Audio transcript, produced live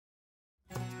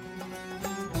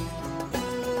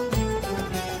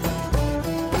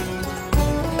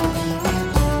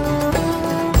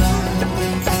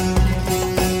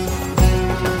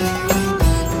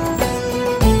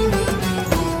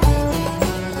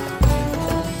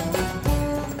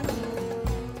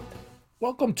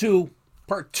Welcome to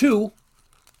part 2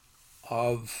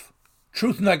 of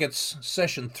Truth Nuggets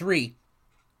Session 3.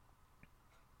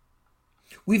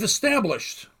 We've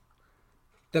established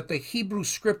that the Hebrew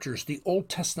Scriptures, the Old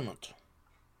Testament,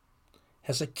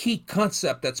 has a key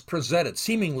concept that's presented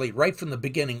seemingly right from the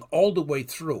beginning all the way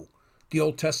through the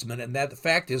Old Testament, and that the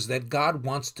fact is that God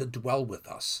wants to dwell with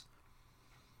us.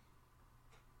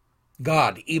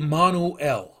 God,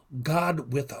 Emmanuel,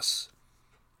 God with us.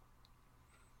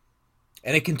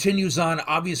 And it continues on,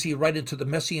 obviously, right into the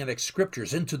Messianic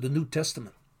Scriptures, into the New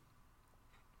Testament.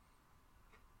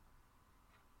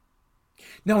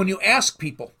 Now, when you ask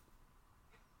people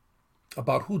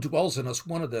about who dwells in us,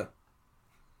 one of the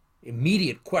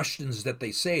immediate questions that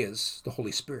they say is the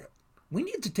Holy Spirit. We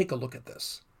need to take a look at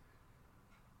this.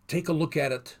 Take a look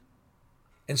at it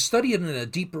and study it in a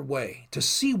deeper way to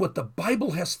see what the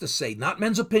Bible has to say, not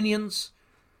men's opinions,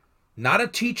 not a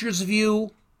teacher's view,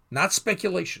 not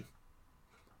speculation.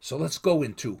 So let's go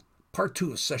into part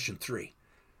 2 of session 3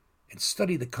 and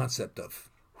study the concept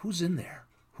of who's in there,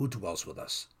 who dwells with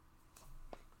us.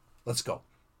 Let's go.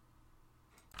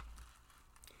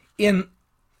 In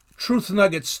Truth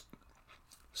Nuggets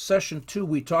session 2,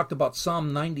 we talked about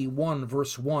Psalm 91,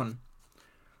 verse 1,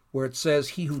 where it says,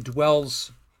 "He who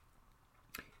dwells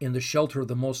in the shelter of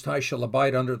the Most High shall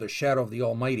abide under the shadow of the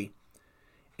Almighty."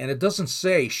 And it doesn't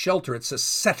say shelter, it says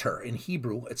seter in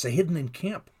Hebrew. It's a hidden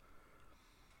encamp.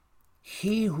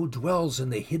 He who dwells in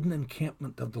the hidden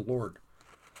encampment of the Lord.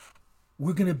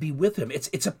 We're going to be with him.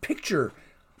 It's a picture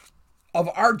of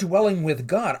our dwelling with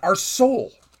God, our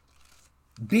soul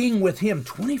being with him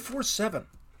 24/7.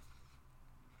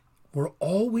 We're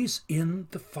always in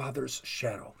the Father's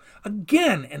shadow.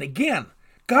 Again and again,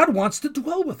 God wants to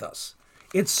dwell with us.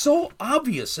 It's so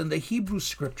obvious in the Hebrew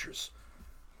Scriptures,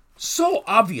 so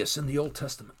obvious in the Old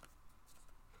Testament.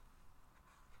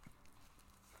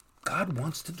 God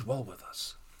wants to dwell with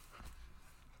us.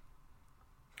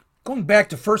 Going back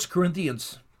to 1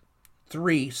 Corinthians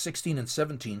 3, 16 and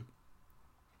 17.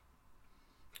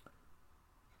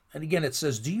 And again it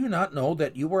says, "Do you not know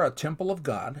that you are a temple of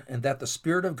God, and that the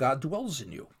Spirit of God dwells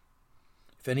in you?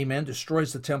 If any man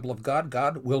destroys the temple of God,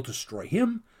 God will destroy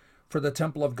him, for the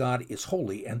temple of God is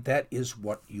holy, and that is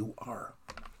what you are."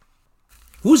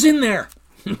 Who's in there?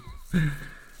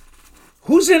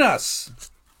 Who's in us?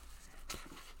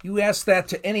 You ask that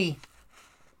to any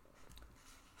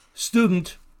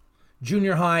student,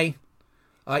 junior high,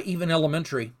 even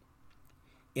elementary,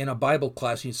 in a Bible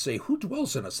class, and you say, who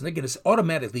dwells in us? And they're going to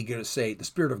automatically going to say the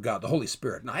Spirit of God, the Holy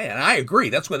Spirit. And I agree.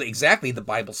 That's what exactly the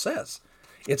Bible says.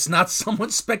 It's not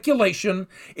someone's speculation.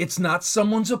 It's not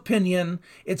someone's opinion.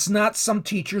 It's not some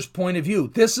teacher's point of view.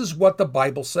 This is what the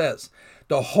Bible says.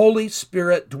 The Holy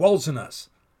Spirit dwells in us.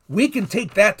 We can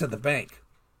take that to the bank.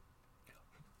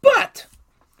 But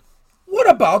what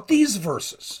about these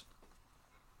verses?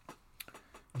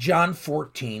 John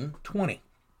 14:20.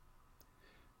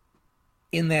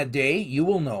 "In that day you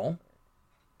will know,"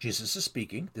 Jesus is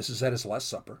speaking, this is at his Last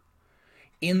Supper,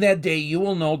 "in that day you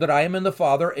will know that I am in the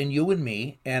Father, and you in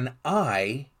me, and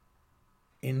I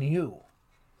in you."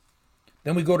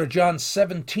 Then we go to John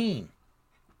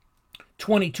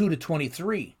 17:22 to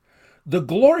 23. "The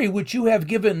glory which you have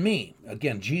given me,"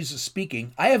 again Jesus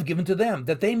speaking, "I have given to them,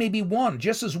 that they may be one,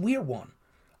 just as we are one.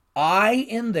 I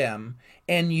in them,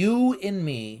 and you in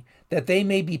me, that they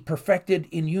may be perfected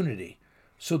in unity,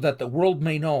 so that the world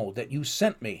may know that you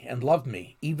sent me and loved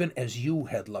me, even as you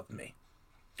had loved me."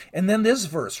 And then this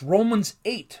verse, Romans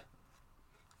 8,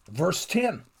 verse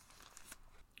 10.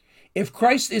 "If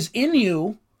Christ is in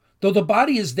you, though the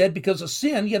body is dead because of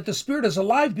sin, yet the spirit is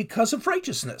alive because of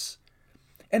righteousness."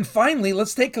 And finally,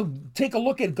 let's take a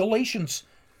look at Galatians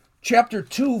chapter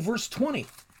 2, verse 20.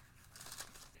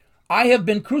 "I have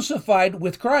been crucified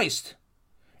with Christ,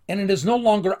 and it is no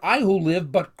longer I who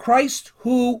live, but Christ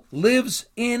who lives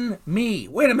in me."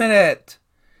 Wait a minute.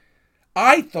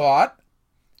 I thought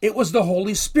it was the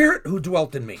Holy Spirit who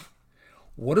dwelt in me.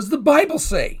 What does the Bible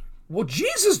say? Well,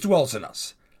 Jesus dwells in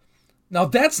us. Now,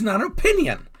 that's not an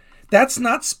opinion. That's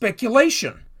not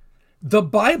speculation. The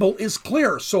Bible is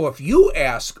clear. So if you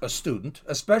ask a student,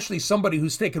 especially somebody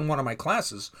who's taken one of my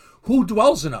classes, who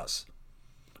dwells in us,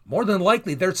 more than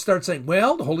likely they'll start saying,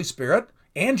 well, the Holy Spirit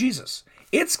and Jesus.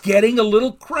 It's getting a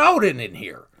little crowded in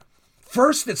here.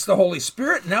 First it's the Holy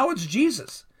Spirit, now it's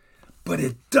Jesus. But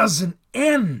it doesn't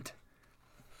end.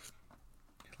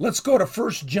 Let's go to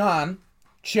 1 John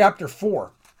chapter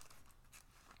 4,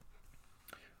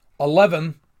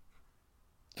 11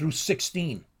 through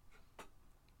 16.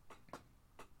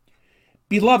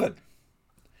 "Beloved,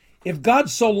 if God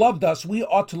so loved us, we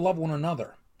ought to love one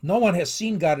another. No one has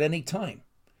seen God at any time.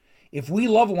 if we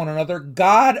love one another,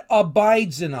 God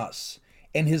abides in us,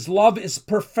 and his love is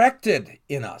perfected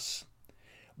in us.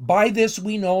 By this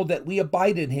we know that we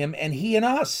abide in him, and he in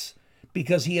us,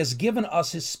 because he has given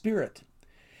us his Spirit.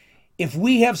 If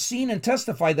we have seen and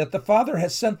testified that the Father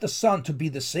has sent the Son to be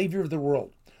the Savior of the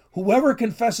world, whoever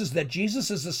confesses that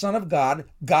Jesus is the Son of God,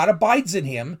 God abides in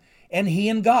him, and he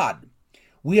in God.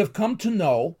 We have come to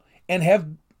know and have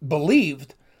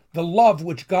believed the love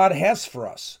which God has for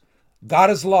us.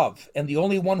 God is love, and the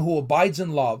only one who abides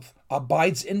in love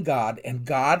abides in God, and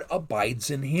God abides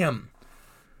in him.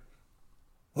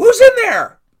 Who's in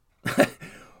there?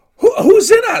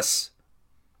 Who's in us?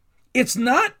 It's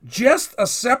not just a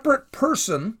separate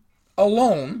person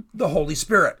alone, the Holy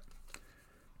Spirit.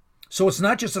 So it's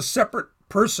not just a separate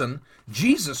person,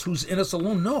 Jesus, who's in us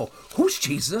alone. No. Who's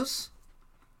Jesus?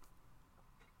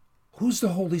 Who's the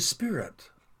Holy Spirit?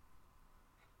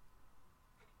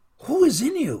 Who is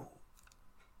in you?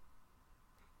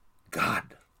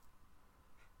 God.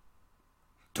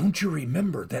 Don't you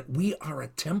remember that we are a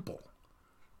temple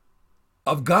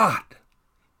of God?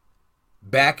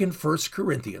 Back in 1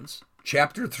 Corinthians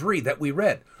chapter 3 that we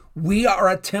read, we are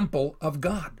a temple of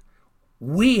God.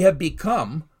 We have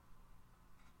become,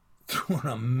 through an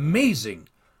amazing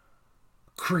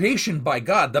creation by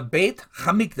God, the Beit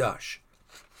HaMikdash.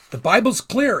 The Bible's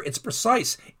clear, it's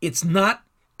precise. It's not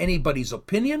anybody's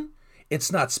opinion.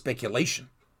 It's not speculation.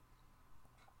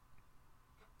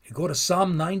 You go to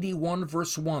Psalm 91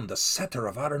 verse 1, the Seter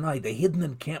of Adonai, the hidden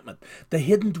encampment, the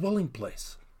hidden dwelling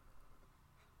place.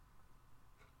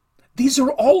 These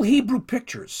are all Hebrew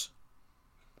pictures.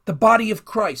 The body of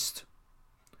Christ,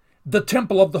 the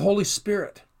temple of the Holy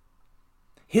Spirit,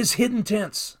 his hidden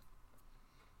tents,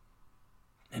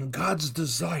 and God's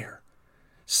desire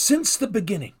since the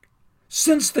beginning,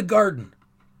 since the garden,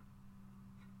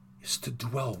 is to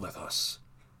dwell with us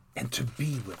and to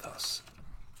be with us.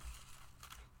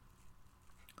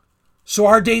 So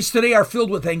our days today are filled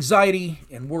with anxiety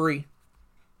and worry,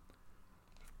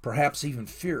 perhaps even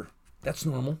fear. That's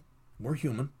normal. We're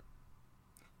human.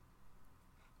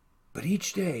 But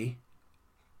each day,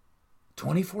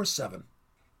 24/7,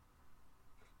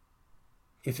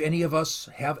 if any of us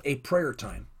have a prayer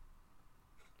time,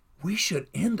 we should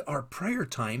end our prayer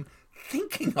time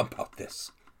thinking about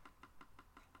this.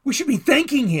 We should be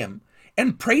thanking him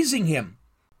and praising him.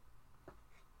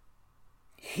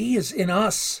 He is in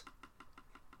us,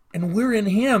 and we're in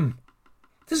him.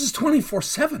 This is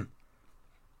 24/7.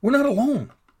 We're not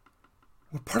alone.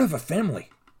 We're part of a family.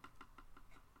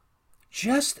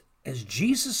 Just as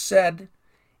Jesus said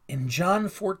in John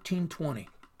 14:20,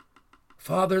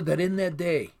 Father, that in that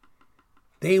day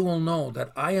they will know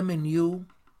that I am in you,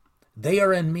 they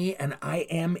are in me, and I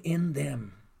am in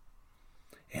them.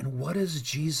 And what is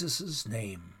Jesus'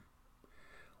 name?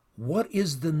 What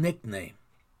is the nickname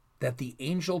that the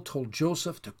angel told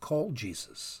Joseph to call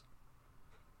Jesus?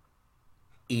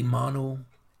 Immanuel.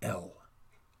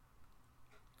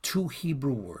 Two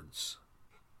Hebrew words.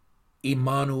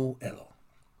 Immanuel.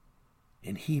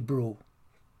 In Hebrew,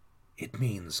 it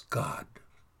means God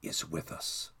is with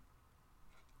us.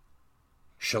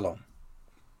 Shalom.